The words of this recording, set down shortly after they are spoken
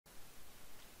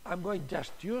I'm going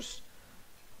just to use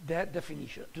that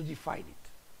definition to define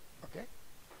it. Okay?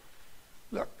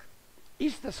 Look,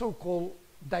 it's the so-called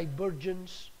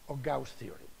divergence of Gauss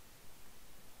theorem.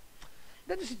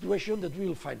 That's a situation that we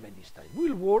will find many times.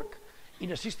 We will work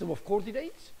in a system of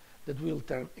coordinates that will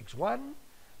term x1,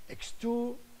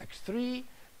 x2, x3,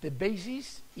 the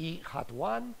basis e hat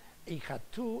 1, e hat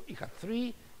 2, e hat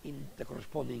 3 in the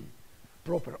corresponding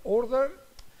proper order.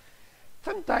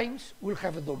 Sometimes we'll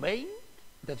have a domain,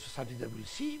 that's something that we'll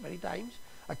see many times,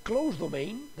 a closed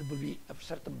domain that will be of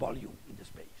certain volume in the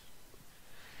space.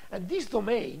 And this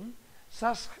domain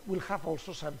will have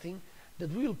also something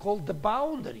that we will call the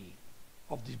boundary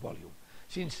of this volume.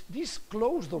 Since this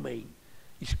closed domain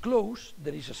is closed,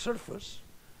 there is a surface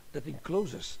that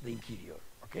encloses the interior,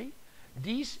 okay?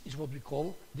 This is what we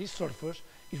call, this surface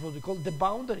is what we call the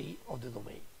boundary of the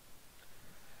domain.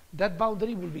 That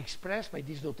boundary will be expressed by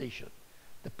this notation.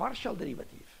 The partial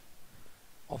derivative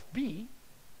of B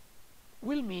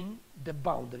will mean the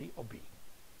boundary of B,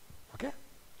 okay?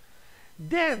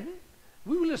 Then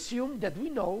we will assume that we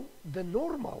know the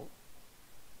normal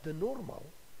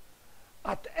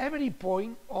at every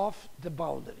point of the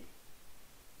boundary,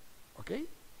 okay?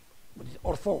 Which is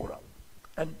orthogonal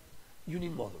and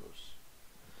unimodulus.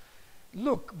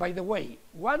 Look, by the way,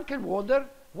 one can wonder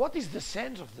what is the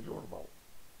sense of the normal.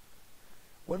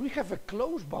 When we have a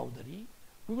closed boundary,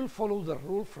 we will follow the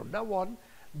rule from now on.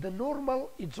 The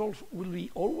normal will be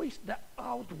always the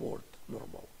outward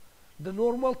normal, the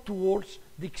normal towards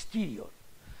the exterior.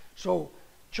 So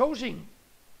choosing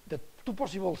the two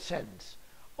possible sense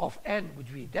of n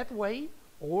would be that way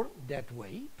or that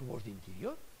way towards the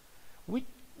interior.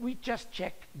 We just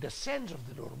check the sense of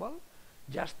the normal,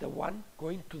 just the one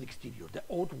going to the exterior, the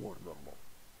outward normal.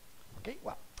 Okay,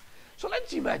 well, so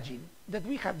let's imagine that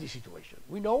we have this situation.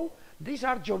 We know these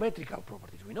are geometrical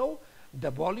properties. We know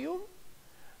the volume,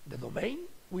 the domain,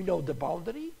 we know the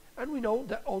boundary, and we know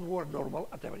the outward normal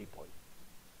at every point.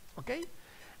 Okay?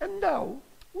 And now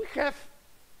we have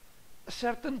a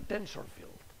certain tensor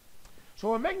field.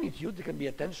 So a magnitude, there can be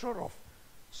a tensor of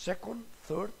second,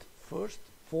 third, first,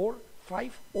 4,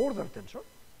 5 order tensor,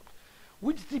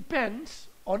 which depends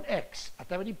on x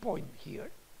at every point here.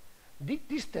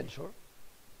 This tensor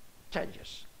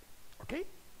changes. Okay?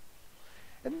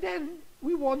 And then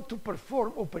we want to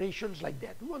perform operations like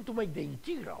that. We want to make the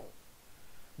integral,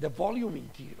 the volume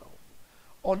integral,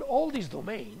 on all this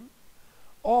domain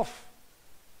of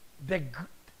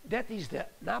that is the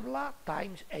nabla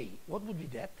times A. What would be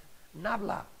that?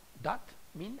 Nabla dot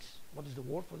means, what is the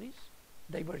word for this?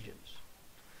 Divergence.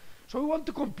 So we want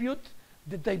to compute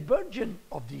the divergence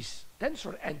of this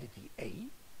tensor entity A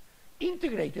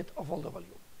integrated of all the volume.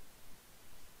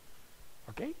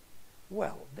 Okay?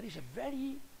 Well, there is a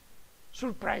very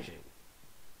surprising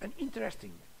and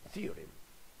interesting theorem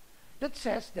that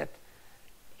says that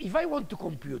if I want to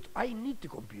compute, I need to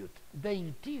compute the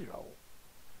integral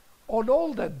on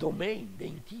all the domain, the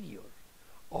interior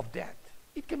of that.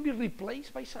 It can be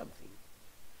replaced by something.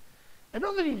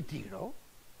 Another integral,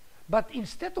 but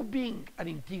instead of being an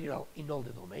integral in all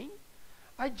the domain,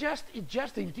 it's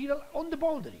just the integral on the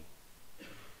boundary.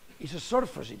 It's a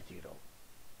surface integral.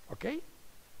 Okay?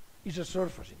 It's a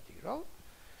surface integral.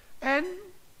 And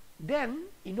then,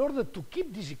 in order to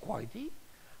keep this equality,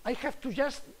 I have to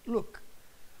just, look,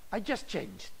 I just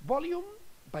changed volume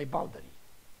by boundary.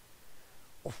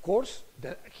 Of course,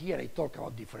 here I talk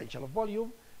about differential of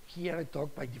volume, here I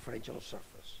talk by differential of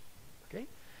surface. Okay?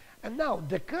 And now,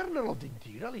 the kernel of the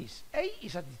integral is A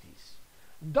is as it is,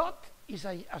 dot is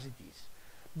as it is.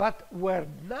 But where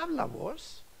nabla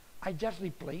was, I just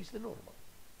replaced the normal.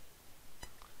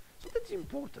 So that's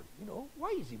important, you know.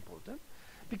 Why is it important?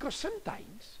 Because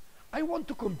sometimes I want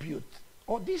to compute,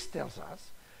 or this tells us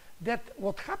that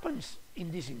what happens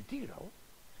in this integral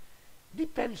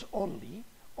depends only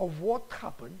on what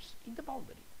happens in the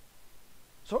boundary.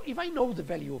 So if I know the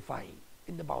value of I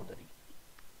in the boundary,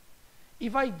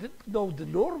 if I know the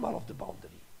normal of the boundary,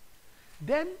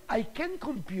 then I can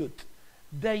compute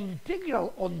the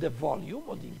integral on the volume,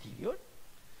 on the interior,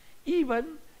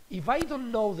 even if I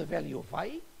don't know the value of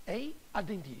I, A at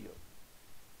the interior.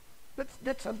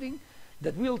 That's something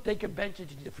that will take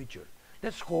advantage in the future.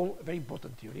 That's called a very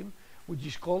important theorem, which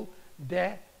is called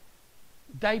the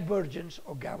divergence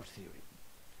of Gauss theorem.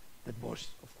 That was,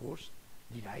 of course,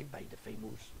 derived by the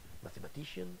famous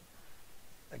mathematician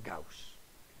Gauss.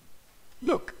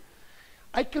 Look,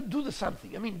 I could do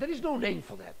something. I mean, there is no name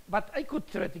for that, but I could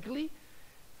theoretically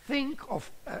think of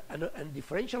a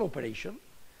differential operation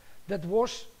that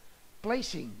was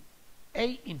placing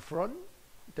A in front,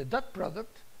 the dot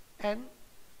product, and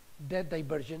the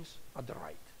divergence at the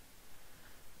right.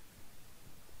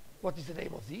 what is the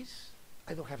name of this?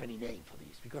 I don't have any name for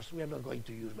this because we are not going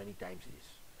to use many times this.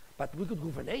 But we could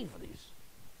give a name for this.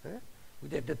 We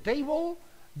have the table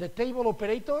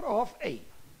operator of A.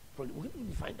 We can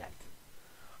define that.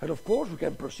 And of course, we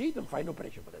can proceed and find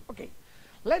operation for that. Okay,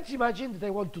 let's imagine that I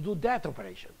want to do that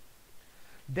operation.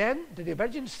 Then the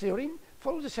divergence theorem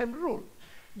follows the same rule.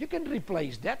 You can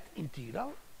replace that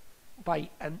integral by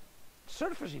a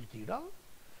surface integral,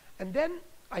 and then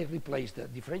I replace the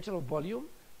differential of volume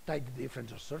times the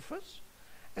difference of surface,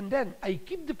 and then I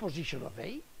keep the position of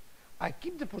A, I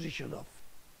keep the position of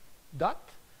dot,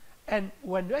 and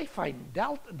when I find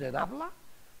delta, the nabla,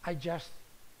 I just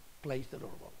place the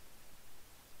normal.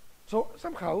 So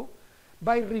somehow,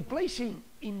 by replacing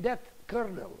in that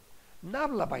kernel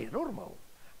nabla by normal,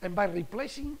 and by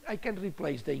replacing, I can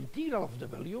replace the integral of the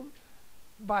volume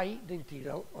by the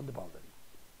integral on the boundary.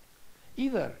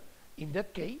 Either in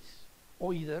that case,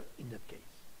 or either in that case.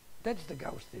 That's the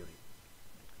Gauss theory.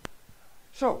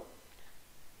 So,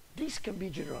 this can be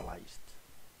generalized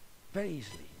very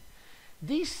easily.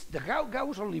 This, the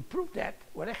Gauss only proved that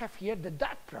when I have here the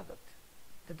dot product.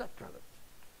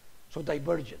 So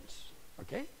divergence,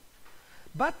 okay?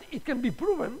 But it can be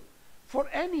proven for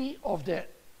any of the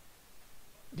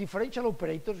differential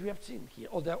operators we have seen here,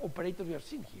 or the operators we have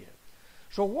seen here.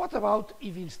 So what about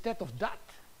if instead of dot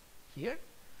here,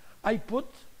 I put,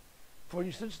 for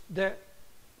instance, the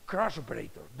cross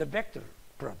operator, the vector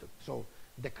product, so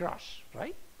the cross,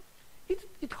 right?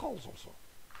 It holds also.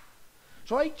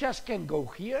 So I just can go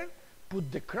here,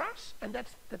 put the cross, and that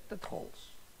holds.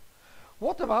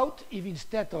 What about if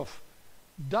instead of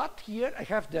dot here, I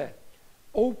have the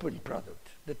open product,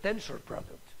 the tensor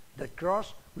product, the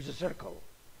cross with a circle?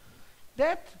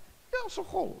 That also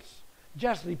holds.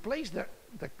 Just replace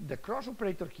the cross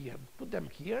operator here, put them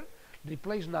here,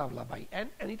 replace nabla by n,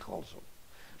 and it holds.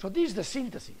 So this is the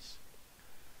synthesis.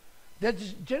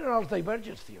 That's general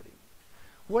divergence theory.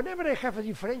 Whenever I have a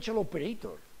differential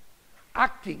operator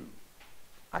acting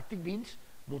means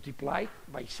multiplied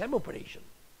by some operation,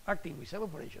 acting with some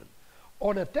operation,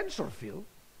 on a tensor field,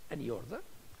 any order,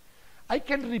 I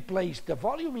can replace the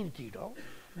volume integral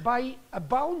by a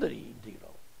boundary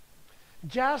integral,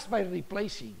 just by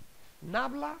replacing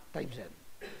nabla times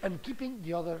n, and keeping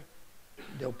the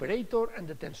operator and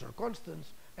the tensor constants,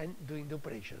 and doing the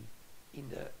operation in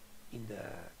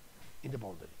the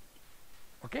boundary.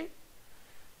 Okay?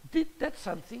 That's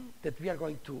something that we are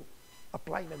going to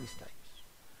apply many times.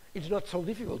 It's not so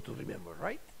difficult to remember,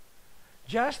 right?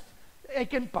 Just I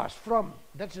can pass from,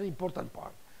 that's an important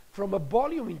part, from a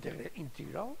volume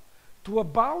integral to a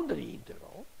boundary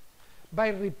integral by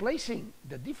replacing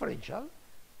the differential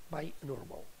by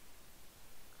normal.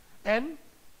 And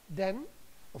then,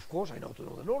 of course, I know to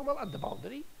know the normal and the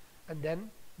boundary, and then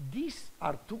these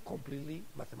are two completely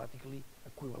mathematically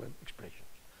equivalent expressions.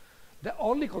 The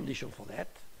only condition for that,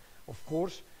 of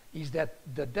course, is that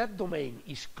that domain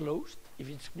is closed. If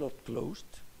it's not closed,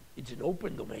 it's an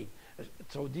open domain.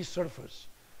 So this surface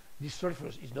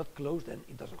is not closed and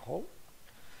it doesn't hold.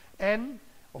 And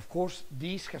of course,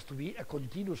 this has to be a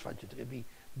continuous function.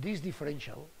 This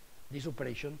differential, this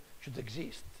operation should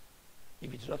exist.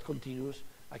 If it's not continuous,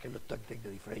 I cannot take the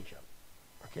differential.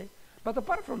 Okay? But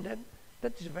apart from that,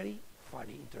 that is a very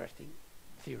funny, interesting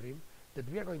theorem that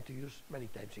we are going to use many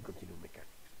times in continuum mechanics.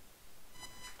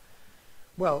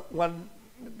 Well,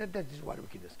 that is one we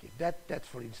can escape. That's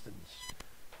for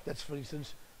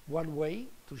instance one way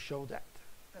to show that.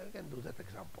 I can do that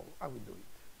example. I will do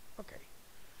it. Okay.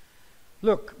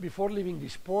 Look, before leaving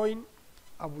this point,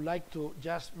 I would like to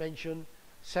just mention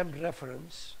some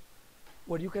reference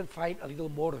where you can find a little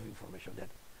more of information there.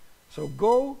 So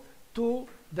go to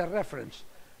the reference.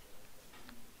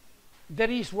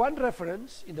 There is one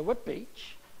reference in the web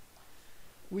page,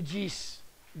 which is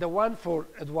the one for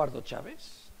Eduardo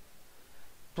Chavez.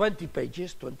 20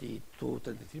 pages, 22,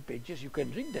 23 pages. You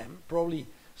can read them. Probably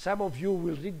some of you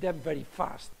will read them very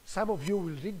fast. Some of you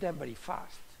will read them very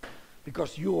fast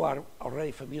because you are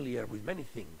already familiar with many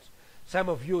things. Some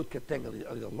of you it can take a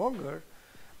little longer,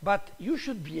 but you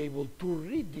should be able to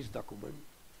read this document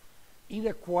in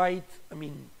a quite,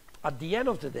 at the end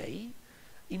of the day,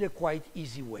 in a quite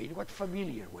easy way, in a quite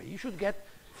familiar way. You should get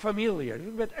familiar, you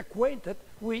should get acquainted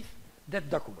with that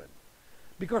document.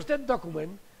 Because that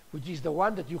document, which is the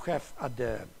one that you have at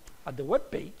the web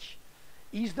page,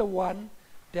 is the one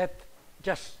that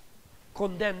just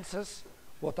condenses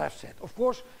what I've said. Of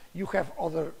course, you have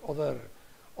other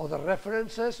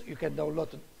references. You can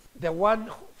download the one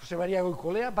José María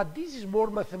Goicolea, but this is more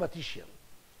mathematician.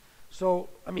 So,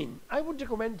 I would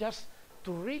recommend just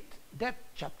to read that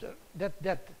chapter,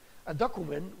 a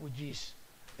document which is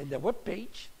in the web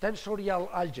page, Tensorial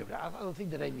Algebra. I don't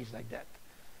think the name is like that.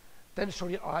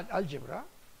 Tensorial Algebra,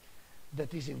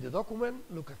 that is in the document.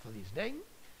 Look for this name,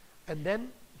 and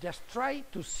then just try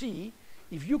to see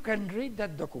if you can read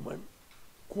that document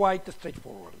quite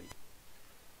straightforwardly.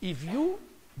 If you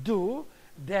do,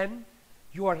 then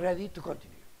you are ready to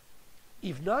continue.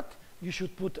 If not, you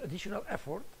should put additional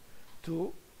effort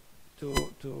to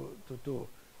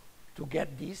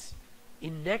get this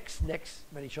in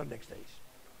very short next days.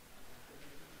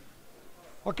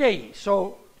 Okay,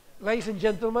 so ladies and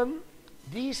gentlemen,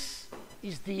 this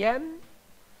is the end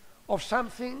of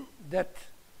something that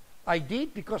I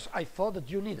did because I thought that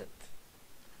you needed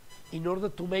in order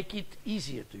to make it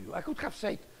easier to you. I could have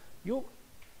said, we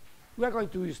are going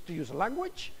to use a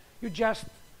language, you just,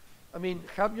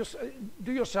 help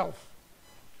do yourself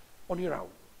on your own.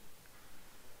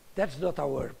 That's not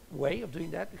our way of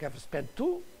doing that. We have spent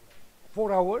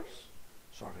 4 hours,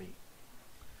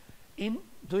 in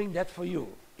doing that for you,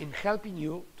 in helping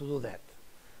you to do that.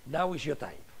 Now is your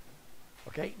time.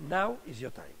 Okay, now is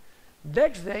your time.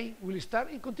 Next day, we'll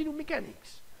start in continuum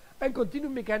mechanics. And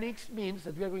continuum mechanics means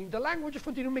that we are going the language of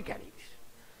continuum mechanics.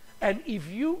 And if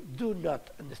you do not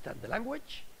understand the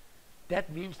language,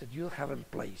 that means that you haven't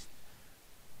placed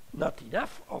not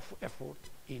enough of effort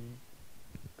in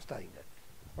studying that.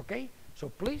 Okay? So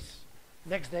please,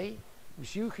 next day, we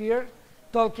see you here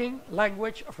talking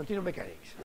language of continuum mechanics.